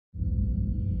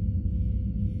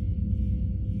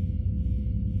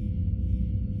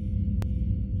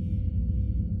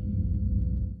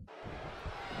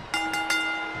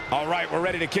All right, we're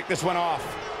ready to kick this one off.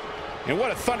 And what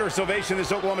a thunderous ovation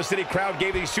this Oklahoma City crowd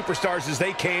gave these superstars as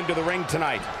they came to the ring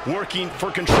tonight, working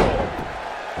for control.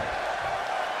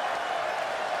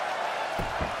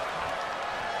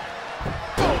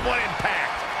 Boom, what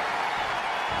impact.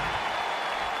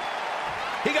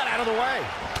 He got out of the way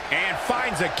and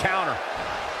finds a counter.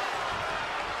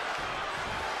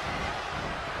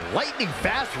 Lightning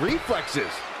fast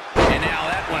reflexes. And now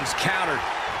that one's countered.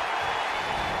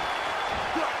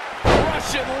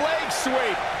 Russian leg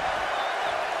sweep.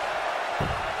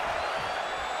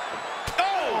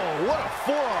 Oh, what a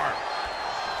forearm.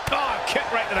 Oh,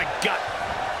 kick right to the gut.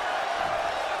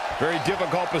 Very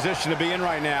difficult position to be in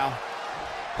right now.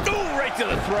 Ooh, right to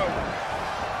the throat.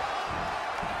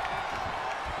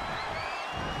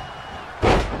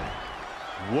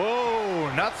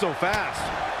 Whoa, not so fast.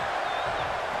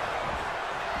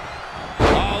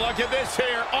 Oh, look at this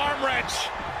here. Arm wrench.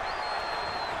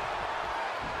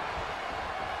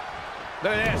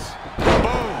 Look at this.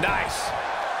 Boom. Nice.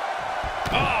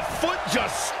 Oh, foot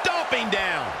just stomping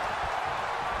down.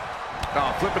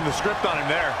 Oh, flipping the script on him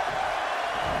there.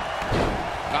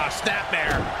 Ah,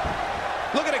 snapmare.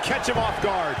 Looking to catch him off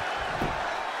guard.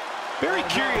 Very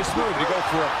curious move to go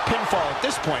for a pinfall at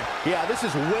this point. Yeah, this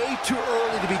is way too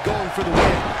early to be going for the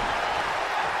win.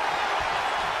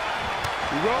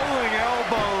 Rolling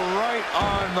elbow right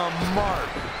on the mark.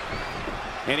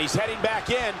 And he's heading back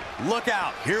in. Look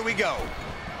out. Here we go.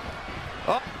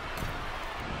 Oh.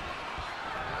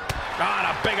 On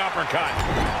a big uppercut.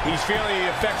 He's feeling the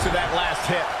effects of that last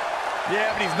hit.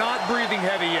 Yeah, but he's not breathing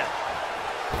heavy yet.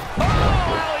 Oh,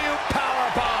 alley-oop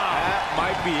powerbomb. That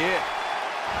might be it.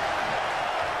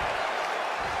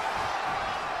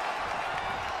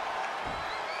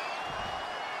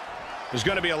 There's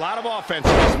going to be a lot of offense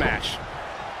in this match.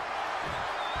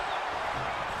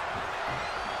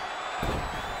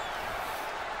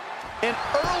 An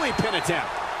early pin attempt.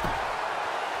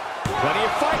 Plenty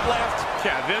of fight left.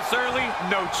 Yeah, this early,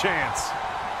 no chance.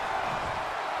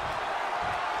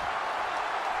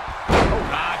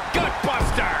 Gut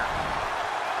buster.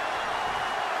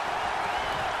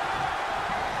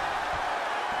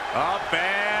 Up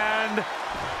and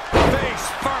face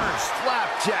first,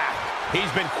 flapjack.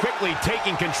 He's been quickly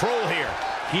taking control here.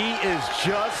 He is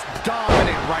just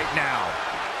dominant right now.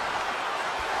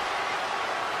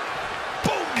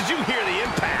 Boom! Did you hear the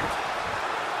impact?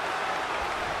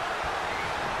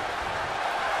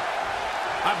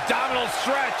 Abdominal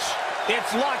stretch.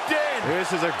 It's locked in.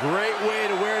 This is a great way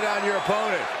to wear down your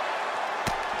opponent.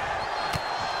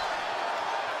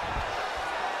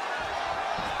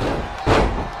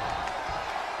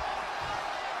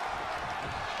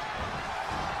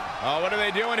 Oh, what are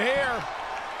they doing here?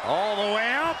 All the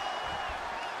way up.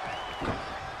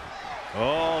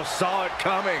 Oh, saw it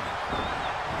coming.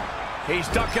 He's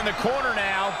stuck in the corner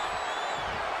now.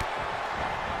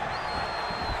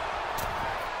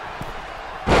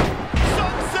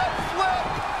 Sunset flip.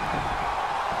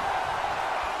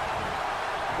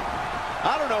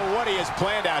 I don't know what he has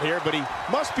planned out here, but he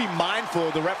must be mindful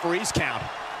of the referee's count.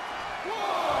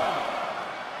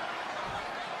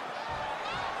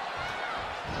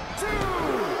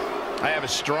 I have a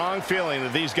strong feeling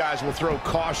that these guys will throw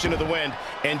caution to the wind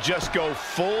and just go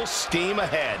full steam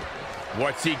ahead.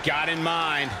 What's he got in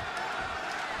mind?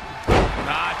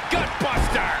 Gut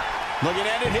buster. Looking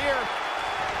at it here.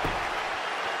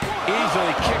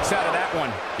 Easily kicks out of that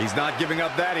one. He's not giving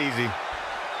up that easy.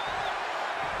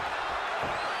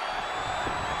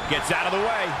 Gets out of the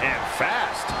way. And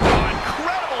fast. Oh,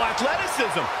 incredible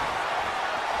athleticism.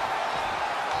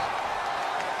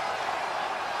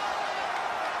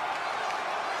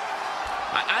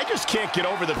 I just can't get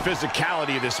over the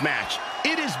physicality of this match.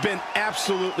 It has been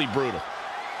absolutely brutal.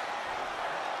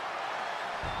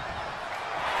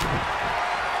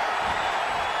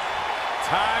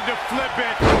 Time to flip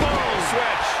it. Boom.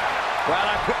 Switch. Glad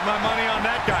I put my money on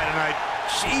that guy tonight.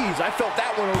 Jeez, I felt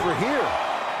that one over here.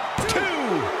 2.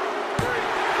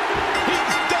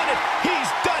 He's done it.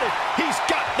 He's done it. He's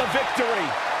got the victory.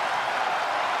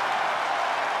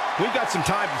 We've got some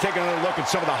time to take another look at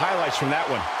some of the highlights from that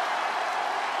one.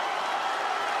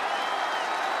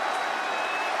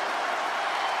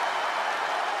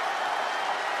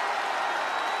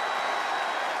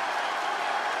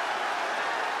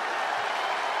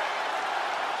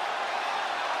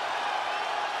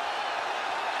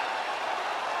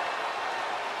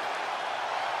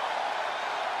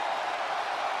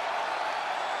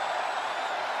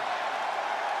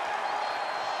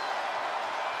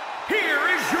 Here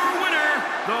is your winner,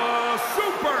 the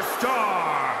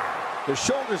Superstar. The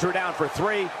shoulders are down for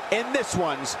 3, and this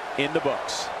one's in the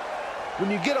books. When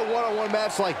you get a one-on-one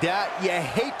match like that, you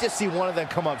hate to see one of them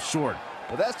come up short.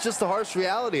 But that's just the harsh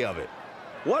reality of it.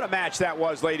 What a match that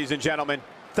was, ladies and gentlemen.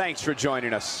 Thanks for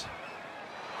joining us.